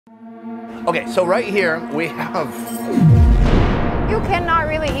Okay, so right here we have... You cannot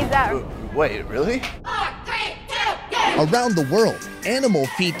really eat that. Wait, really? 4, 3, 2, go! Around the world, animal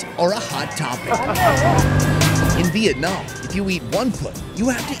feet are a hot topic. In Vietnam, if you eat one foot, you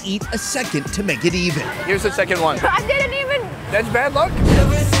have to eat a second to make it even. Here's the second one. I didn't even... That's bad luck?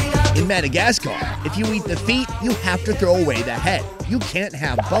 In Madagascar, if you eat the feet, you have to throw away the head. You can't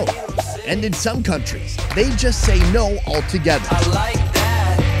have both. And in some countries, they just say no altogether. I like that.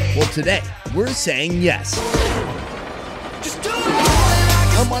 Well, today, we're saying yes. Just do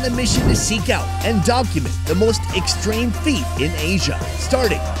it! I'm on a mission to seek out and document the most extreme feet in Asia,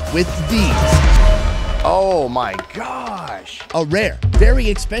 starting with these. Oh my gosh. A rare, very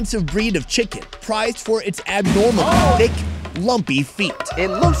expensive breed of chicken, prized for its abnormally thick, lumpy feet. It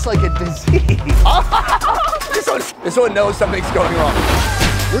looks like a disease. This one knows something's going wrong.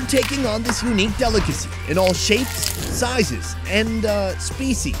 We're taking on this unique delicacy in all shapes, sizes, and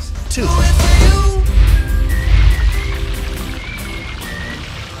species, too.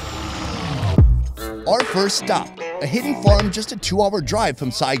 Our first stop, a hidden farm just a 2-hour drive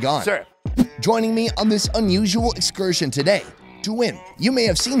from Saigon. Sir. Joining me on this unusual excursion today, THUYEN. You may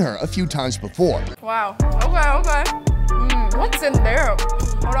have seen her a few times before. Wow. Okay. What's in there?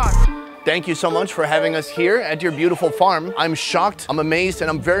 Hold on. Thank you so much for having us here at your beautiful farm. I'm shocked, I'm amazed, and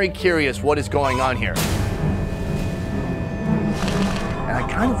I'm very curious what is going on here. And I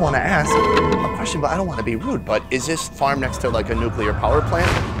kind of want to ask a question, but I don't want to be rude, but is this farm next to like a nuclear power plant?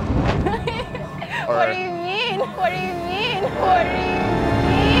 What do you mean? What do you mean? What do you mean?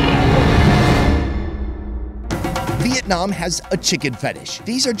 Vietnam has a chicken fetish.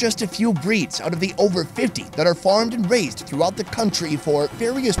 These are just a few breeds out of the over 50 that are farmed and raised throughout the country for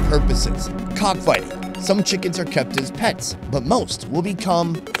various purposes. Cockfighting. Some chickens are kept as pets, but most will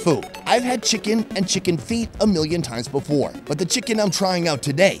become food. I've had chicken and chicken feet a million times before, but the chicken I'm trying out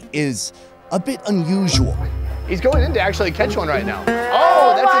today is a bit unusual. He's going in to actually catch one right now.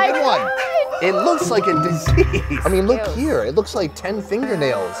 Oh, that's a good one. It looks like a disease. I mean, look here. It looks like 10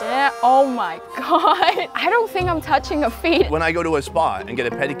 fingernails. Yeah, oh my God. I don't think I'm touching a feet. When I go to a spa and get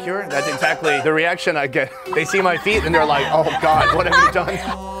a pedicure, that's exactly the reaction I get. They see my feet and they're like, oh God, what have you done?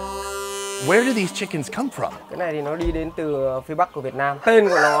 Where do these chickens come from? Cái này thì nó đi đến từ phía Bắc của Việt Nam. Tên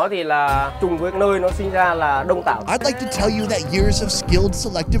của nó thì là trùng với nơi nó sinh ra là Đông Tảo. I'd like to tell you that years of skilled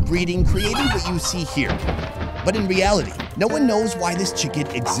selective breeding created what you see here. But in reality, no one knows why this chicken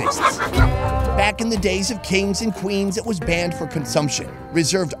exists. Back in the days of kings and queens, it was banned for consumption,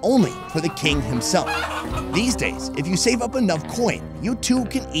 reserved only for the king himself. These days, if you save up enough coin, you too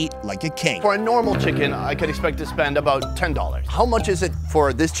can eat like a king. For a normal chicken, I could expect to spend about $10. How much is it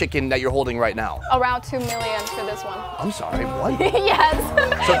for this chicken that you're holding right now? Around 2 million for this one. I'm sorry, what? Yes.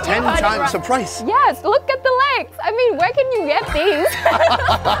 So 10 times the price? Yes, look at the legs. I mean, where can you get these?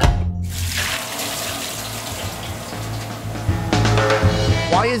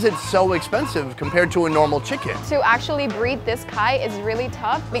 Why is it so expensive compared to a normal chicken? To actually breed this kai is really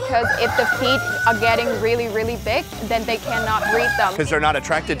tough because if the feet are getting really, really big, then they cannot breed them. Because they're not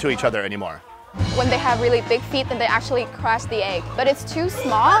attracted to each other anymore. When they have really big feet, then they actually crash the egg. But it's too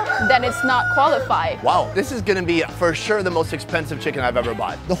small, then it's not qualified. Wow, this is gonna be for sure the most expensive chicken I've ever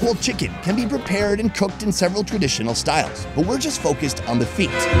bought. The whole chicken can be prepared and cooked in several traditional styles, but we're just focused on the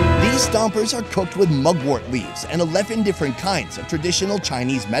feet. These stompers are cooked with mugwort leaves and 11 different kinds of traditional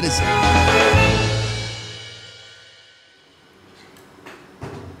Chinese medicine.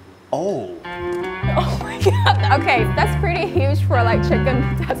 Oh. Oh my God. Okay, that's pretty huge for like chicken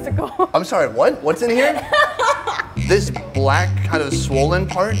testicle. I'm sorry, what? What's in here? This black kind of swollen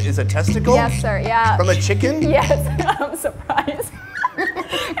part is a testicle? Yes, sir, yeah. From a chicken? Yes, I'm surprised.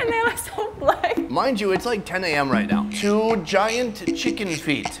 And they look so black. Mind you, it's like 10 a.m. right now. 2 giant chicken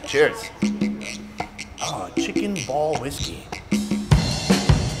feet. Cheers. Oh, chicken ball whiskey.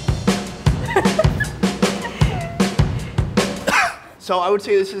 So I would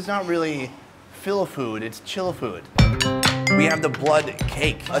say this is not really fill food, it's chill food. We have the blood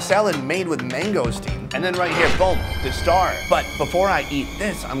cake, a salad made with mangosteen. And then right here, boom, the star. But before I eat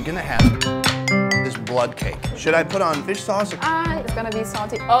this, I'm gonna have this blood cake. Should I put on fish sauce? It's gonna be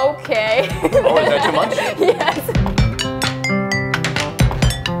salty. Okay. Oh, is that too much? Yes.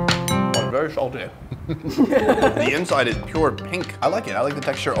 Oh, very salty. The inside is pure pink. I like it. I like the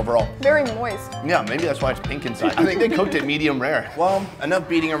texture overall. Very moist. Yeah, maybe that's why it's pink inside. I think they cooked it medium rare. Well, enough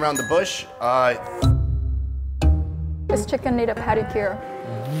beating around the bush. This chicken need a pedicure.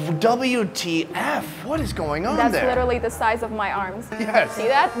 WTF? What is going on That's there? literally the size of my arms. Yes. See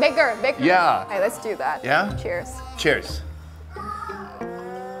that? Bigger, bigger. Yeah. Okay, let's do that. Yeah? Cheers. Cheers.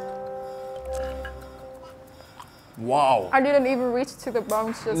 Wow. I didn't even reach to the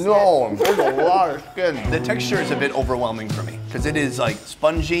bones just yet. No, there's a lot of skin. The texture is a bit overwhelming for me because it is like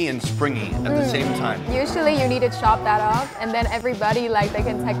spongy and springy at the same time. Usually you need to chop that up and then everybody like they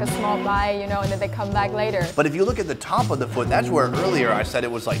can take a small bite, you know, and then they come back later. But if you look at the top of the foot, that's where earlier I said it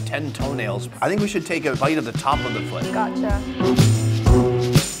was like 10 toenails. I think we should take a bite of the top of the foot. Gotcha.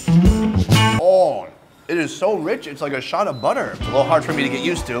 Oh, it is so rich, it's like a shot of butter. It's a little hard for me to get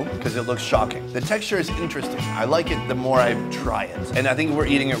used to because it looks shocking. The texture is interesting. I like it the more I try it. And I think we're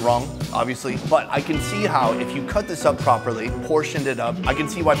eating it wrong, obviously. But I can see how if you cut this up properly, portioned it up, I can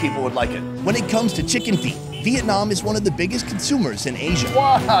see why people would like it. When it comes to chicken feet, Vietnam is one of the biggest consumers in Asia.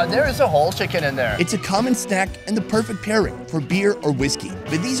 Wow, there is a whole chicken in there. It's a common snack and the perfect pairing for beer or whiskey.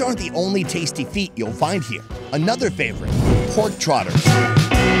 But these aren't the only tasty feet you'll find here. Another favorite, pork trotters.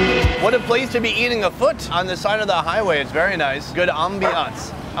 What a place to be eating a foot on the side of the highway. It's very nice. Good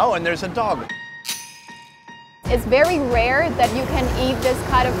ambiance. Oh, and there's a dog. It's very rare that you can eat this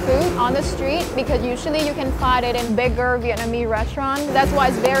kind of food on the street because usually you can find it in bigger Vietnamese restaurants. That's why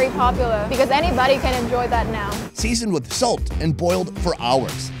it's very popular because anybody can enjoy that now. Seasoned with salt and boiled for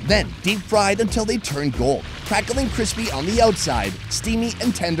hours. Then deep fried until they turn gold. Crackling crispy on the outside, steamy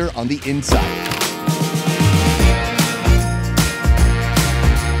and tender on the inside.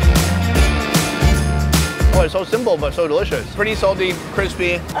 Oh, it's so simple but so delicious. Pretty salty,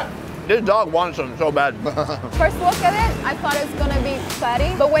 crispy. This dog wants them so bad. First look at it, I thought it was gonna be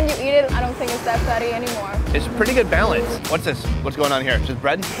fatty, but when you eat it, I don't think it's that fatty anymore. It's a pretty good balance. What's this? What's going on here? Just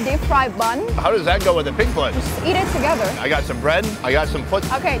bread? Deep fried bun, How does that go with the pig foot? just eat it together. I got some bread, I got some foot.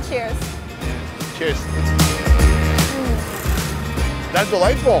 Okay, cheers. Cheers. That's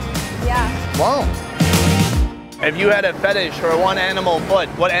delightful. Yeah. Wow. If you had a fetish for one animal foot,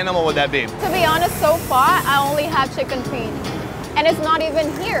 what animal would that be? To be honest, so far, I only have chicken feet. And it's not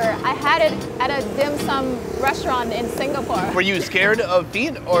even here. I had it at a dim sum restaurant in Singapore. Were you scared of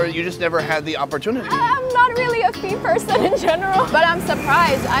feet or you just never had the opportunity? I'm not really a feet person in general, but I'm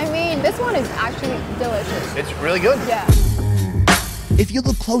surprised. I mean, this one is actually delicious. It's really good. Yeah. If you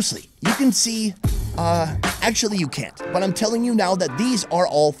look closely, you can see, actually you can't, but I'm telling you now that these are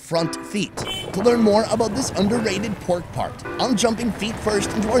all front feet. To learn more about this underrated pork part, I'm jumping feet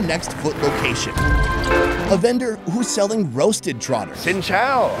first into our next foot location. A vendor who's selling roasted trotters. Xin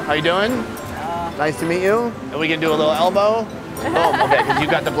chào, how you doing? Nice to meet you. And we can do a little elbow. Oh, okay, because you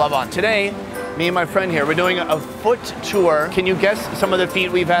got the glove on. Today, me and my friend here, we're doing a foot tour. Can you guess some of the feet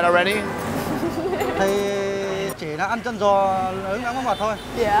we've had already? Thì chỉ đã ăn chân giò lớn ngắn mặt thôi.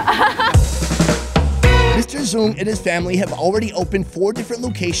 Yeah. Mr. Zung and his family have already opened 4 different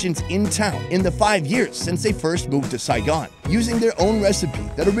locations in town in the 5 years since they first moved to Saigon. Using their own recipe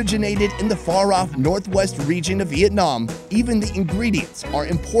that originated in the far-off northwest region of Vietnam, even the ingredients are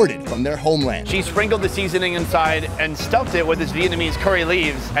imported from their homeland. She sprinkled the seasoning inside and stuffed it with this Vietnamese curry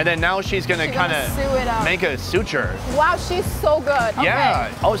leaves, and then now she's gonna kind sew it of up. make a suture. Wow, she's so good. Okay. Yeah.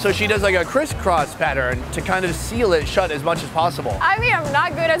 Oh, so she does like a crisscross pattern to kind of seal it shut as much as possible. I mean, I'm not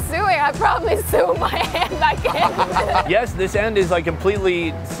good at sewing. I probably sew my hand back in. Yes, this end is like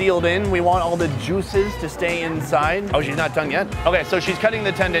completely sealed in. We want all the juices to stay inside. Oh, she's not done yet? Okay, so she's cutting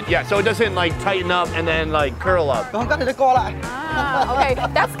the tendon. Yeah, so it doesn't like tighten up and then like curl up. Không cắt thì nó co lại. Ah, okay,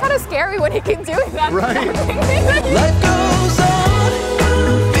 that's kind of scary when he keeps doing that. Right. Life goes on,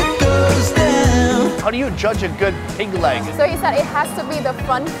 it goes down. How do you judge a good pig leg? So he said it has to be the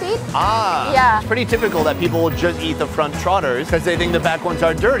front feet. Ah, Yeah. it's pretty typical that people will just eat the front trotters because they think the back ones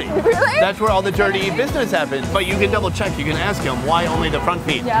are dirty. Really? That's where all the dirty business happens. But you can double check, you can ask him why only the front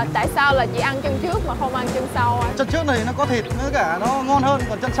feet. Dạ, tại sao là chỉ ăn chân trước mà không ăn chân sau anh? Chân trước này nó có thịt với cả nó ngon hơn,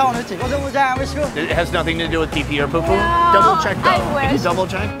 còn chân sau này chỉ có da với xương. It has nothing to do with pee or poo poo. No, Double check I though. Can you wish. double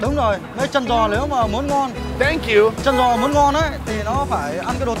check? Đúng rồi, với chân giò nếu mà muốn ngon, Thank you. chân giò muốn ngon ấy thì nó phải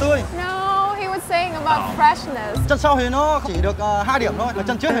ăn cái đồ tươi. No, he was saying about freshness. Chân sau thì nó chỉ được 2 điểm thôi, còn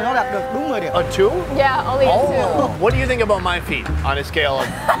chân trước thì nó đạt được đúng 10 điểm. A 2? Yeah, only two. Oh. What do you think about my feet on a scale of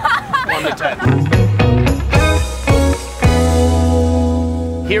 1 to 10?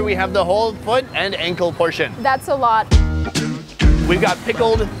 Here we have the whole foot and ankle portion. That's a lot. We've got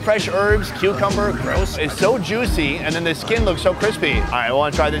pickled fresh herbs, cucumber, gross. It's so juicy, and then the skin looks so crispy. All right, I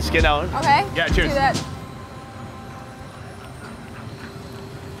want to try this skin out. Okay. Yeah, cheers. Do that.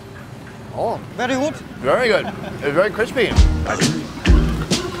 Oh, Very good. very good. It's very crispy.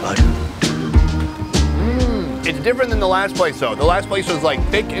 It's different than the last place though. The last place was like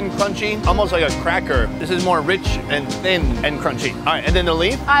thick and crunchy, almost like a cracker. This is more rich and thin and crunchy. All right, and then the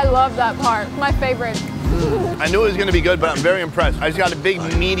leaf. I love that part. My favorite. I knew it was gonna be good, but I'm very impressed. I just got a big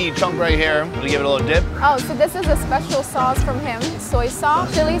meaty chunk right here. I'm gonna give it a little dip. Oh, so this is a special sauce from him. Soy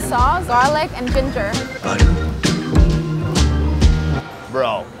sauce, chili sauce, garlic, and ginger.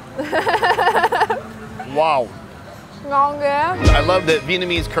 Bro. Wow. Ngon ghê. I love the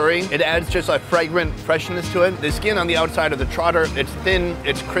Vietnamese curry. It adds just a fragrant freshness to it. The skin on the outside of the trotter, it's thin,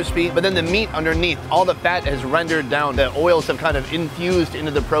 it's crispy, but then the meat underneath, all the fat has rendered down. The oils have kind of infused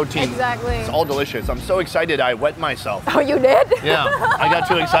into the protein. Exactly. It's all delicious. I'm so excited I wet myself. Oh, you did? Yeah, I got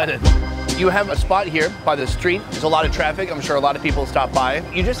too excited. You have a spot here by the street. There's a lot of traffic. I'm sure a lot of people stop by.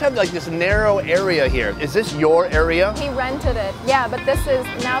 You just have like this narrow area here. Is this your area? He rented it. Yeah, but this is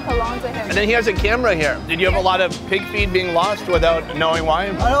now belongs to him. And then he has a camera here. Did you have a lot of pig feed being lost without knowing why?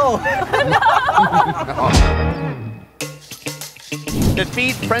 I know. The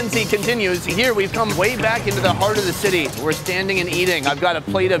feed frenzy continues. Here we've come way back into the heart of the city. We're standing and eating. I've got a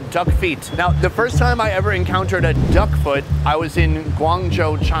plate of duck feet. Now, the first time I ever encountered a duck foot, I was in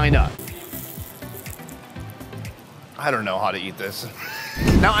Guangzhou, China. I don't know how to eat this.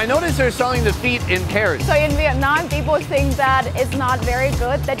 Now, I noticed they're selling the feet in pairs. So in Vietnam, people think that it's not very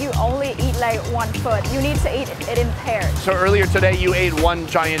good that you only eat like one foot. You need to eat it in pairs. So earlier today, you ate one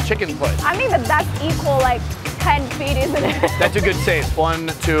giant chicken foot. I mean, but that's equal like 10 feet, isn't it? That's a good save.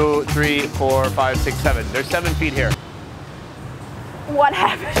 1, 2, 3, 4, 5, 6, 7. There's 7 feet here. What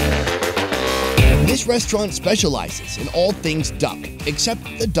happened? This restaurant specializes in all things duck, except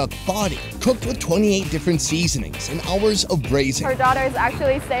the duck body, cooked with 28 different seasonings and hours of braising. Her daughter is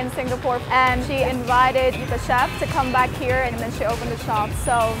actually staying in Singapore, and she invited the chef to come back here, and then she opened the shop.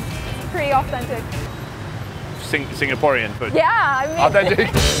 So it's pretty authentic. Singaporean food. Yeah, I mean. Authentic.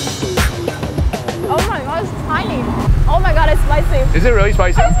 Oh my god, it's tiny. Oh my god, it's spicy. Is it really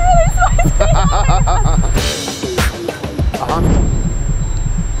spicy? It's really spicy.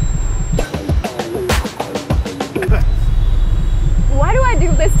 Why do I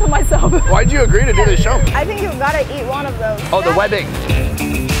do this to myself? Why'd you agree to do this show? I think you've got to eat one of those. Oh, the webbing.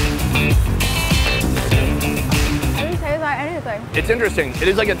 It doesn't taste like anything. It's interesting. It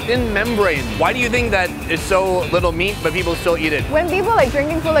is like a thin membrane. Why do you think that it's so little meat, but people still eat it? When people like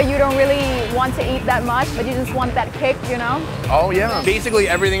drinking food, like you don't really want to eat that much, but you just want that kick, you know? Oh, yeah. Basically,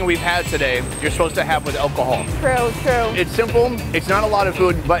 everything we've had today, you're supposed to have with alcohol. True, true. It's simple. It's not a lot of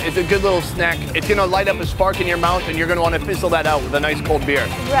food, but it's a good little snack. It's going to light up a spark in your mouth, and you're going to want to fizzle that out with a nice cold beer.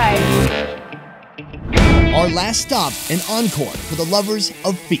 Right. Our last stop, an encore for the lovers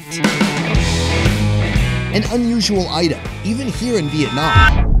of feet. An unusual item, even here in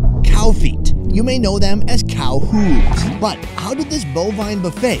Vietnam. Cow feet. You may know them as cow hooves. But how did this bovine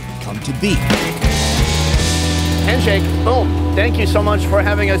buffet come to be? Handshake, boom. Thank you so much for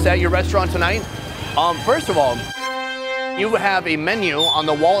having us at your restaurant tonight. First of all, you have a menu on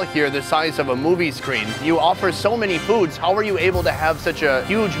the wall here the size of a movie screen. You offer so many foods. How are you able to have such a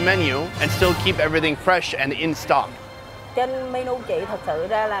huge menu and still keep everything fresh and in stock? Trên menu chị thật sự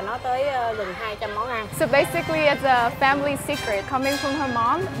ra là nó tới gần 200 món ăn. So basically it's a family secret coming from her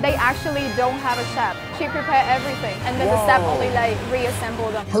mom. They actually don't have a chef. She prepared everything and then the chef only like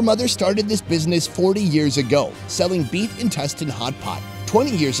reassemble them. Her mother started this business 40 years ago, selling beef intestine hot pot.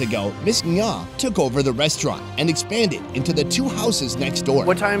 20 years ago, Miss Nga took over the restaurant and expanded into the 2 houses next door.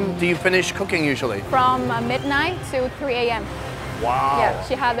 What time do you finish cooking usually? From midnight to 3 a.m. Wow. Yeah,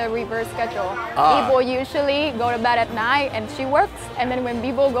 she had a reverse schedule. People usually go to bed at night and she works, and then when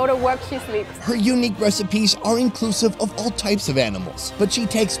people go to work, she sleeps. Her unique recipes are inclusive of all types of animals, but she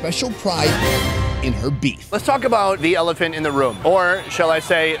takes special pride in her beef. Let's talk about the elephant in the room, or shall I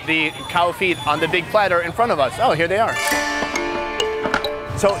say the cow feet on the big platter in front of us. Oh, here they are.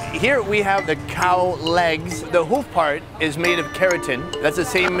 So here we have the cow legs. The hoof part is made of keratin. That's the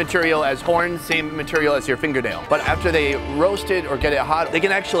same material as horn, same material as your fingernail. But after they roast it or get it hot, they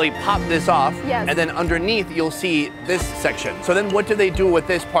can actually pop this off. Yes. And then underneath, you'll see this section. So then what do they do with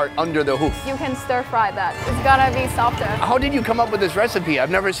this part under the hoof? You can stir fry that. It's gonna be softer. How did you come up with this recipe?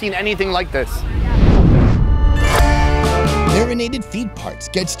 I've never seen anything like this. Marinated feet parts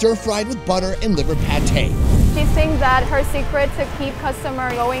get stir-fried with butter and liver pate. She thinks that her secret to keep customer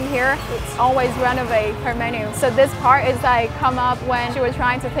going here is always renovate her menu. So this part is like come up when she was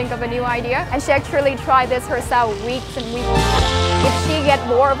trying to think of a new idea, and she actually tried this herself weeks and weeks. If she get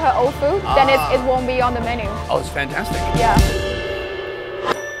bored of her old food, then it won't be on the menu. Oh, it's fantastic. Yeah.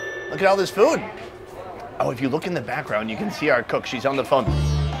 Look at all this food. Oh, if you look in the background, you can see our cook. She's on the phone.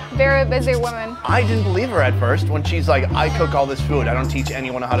 Very busy woman. I didn't believe her at first when she's like, I cook all this food. I don't teach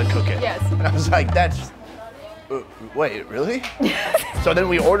anyone how to cook it. Yes. And I was like, that's... wait, really? So then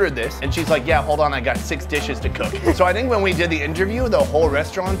we ordered this, and she's like, yeah, hold on, I got 6 dishes to cook. So I think when we did the interview, the whole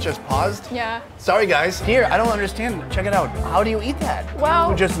restaurant just paused. Yeah. Sorry, guys. Here, I don't understand. Check it out. How do you eat that?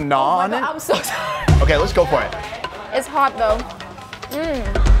 Well, You just gnaw on it? I'm so sorry. Okay, let's go for it. It's hot though.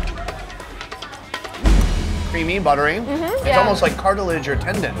 creamy, buttery. It's yeah. almost like cartilage or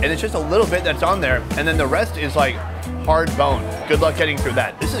tendon. And it's just a little bit that's on there. And then the rest is like hard bone. Good luck getting through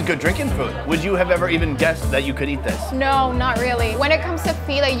that. This is good drinking food. Would you have ever even guessed that you could eat this? No, not really. When it comes to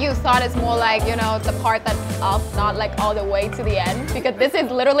filet, you thought it's more like, you know, the part that's up, not like all the way to the end. Because this is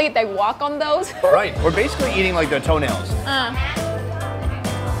literally, they walk on those. Right. We're basically eating like the toenails.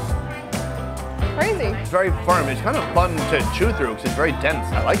 Crazy. It's very firm. It's kind of fun to chew through because it's very dense.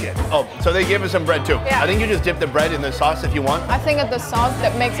 I like it. Oh, so they gave us some bread too. Yeah. I think you just dip the bread in the sauce if you want. I think it's the sauce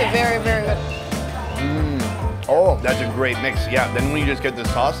that makes it very, very good. Oh, that's a great mix. Yeah, then when you just get the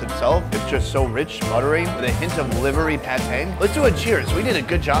sauce itself, it's just so rich, buttery, with a hint of livery pate. Let's do a cheers. We did a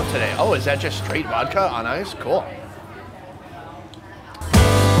good job today. Oh, is that just straight vodka on ice? Cool.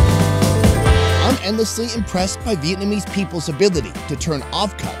 I'm endlessly impressed by Vietnamese people's ability to turn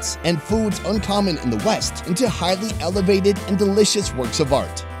offcuts and foods uncommon in the West into highly elevated and delicious works of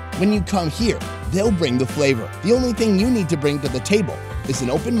art. When you come here, they'll bring the flavor. The only thing you need to bring to the table is an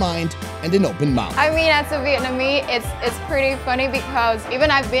open mind and an open mouth. I mean, as a Vietnamese, it's pretty funny because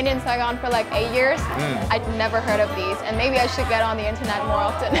even I've been in Saigon for like 8 years, I'd never heard of these, and maybe I should get on the internet more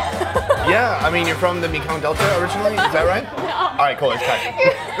often. Yeah, I mean, you're from the Mekong Delta originally, is that right? No. All right, cool, let's cut.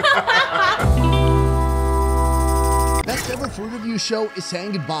 Best Ever Food Review Show is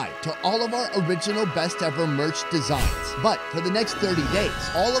saying goodbye to all of our original Best Ever merch designs. But for the next 30 days,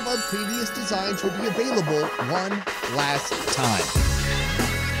 all of our previous designs will be available one last time.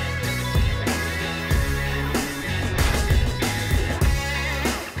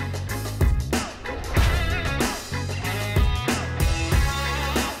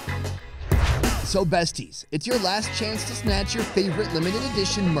 So besties, it's your last chance to snatch your favorite limited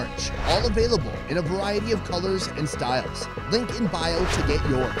edition merch, all available in a variety of colors and styles. Link in bio to get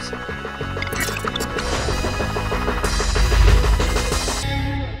yours.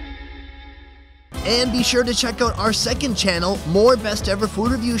 And be sure to check out our second channel, More Best Ever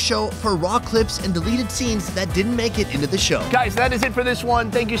Food Review Show, for raw clips and deleted scenes that didn't make it into the show. Guys, that is it for this one.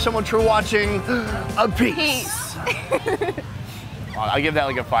 Thank you so much for watching. Peace. I'll give that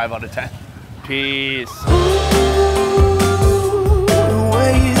like a 5 out of 10. Peace.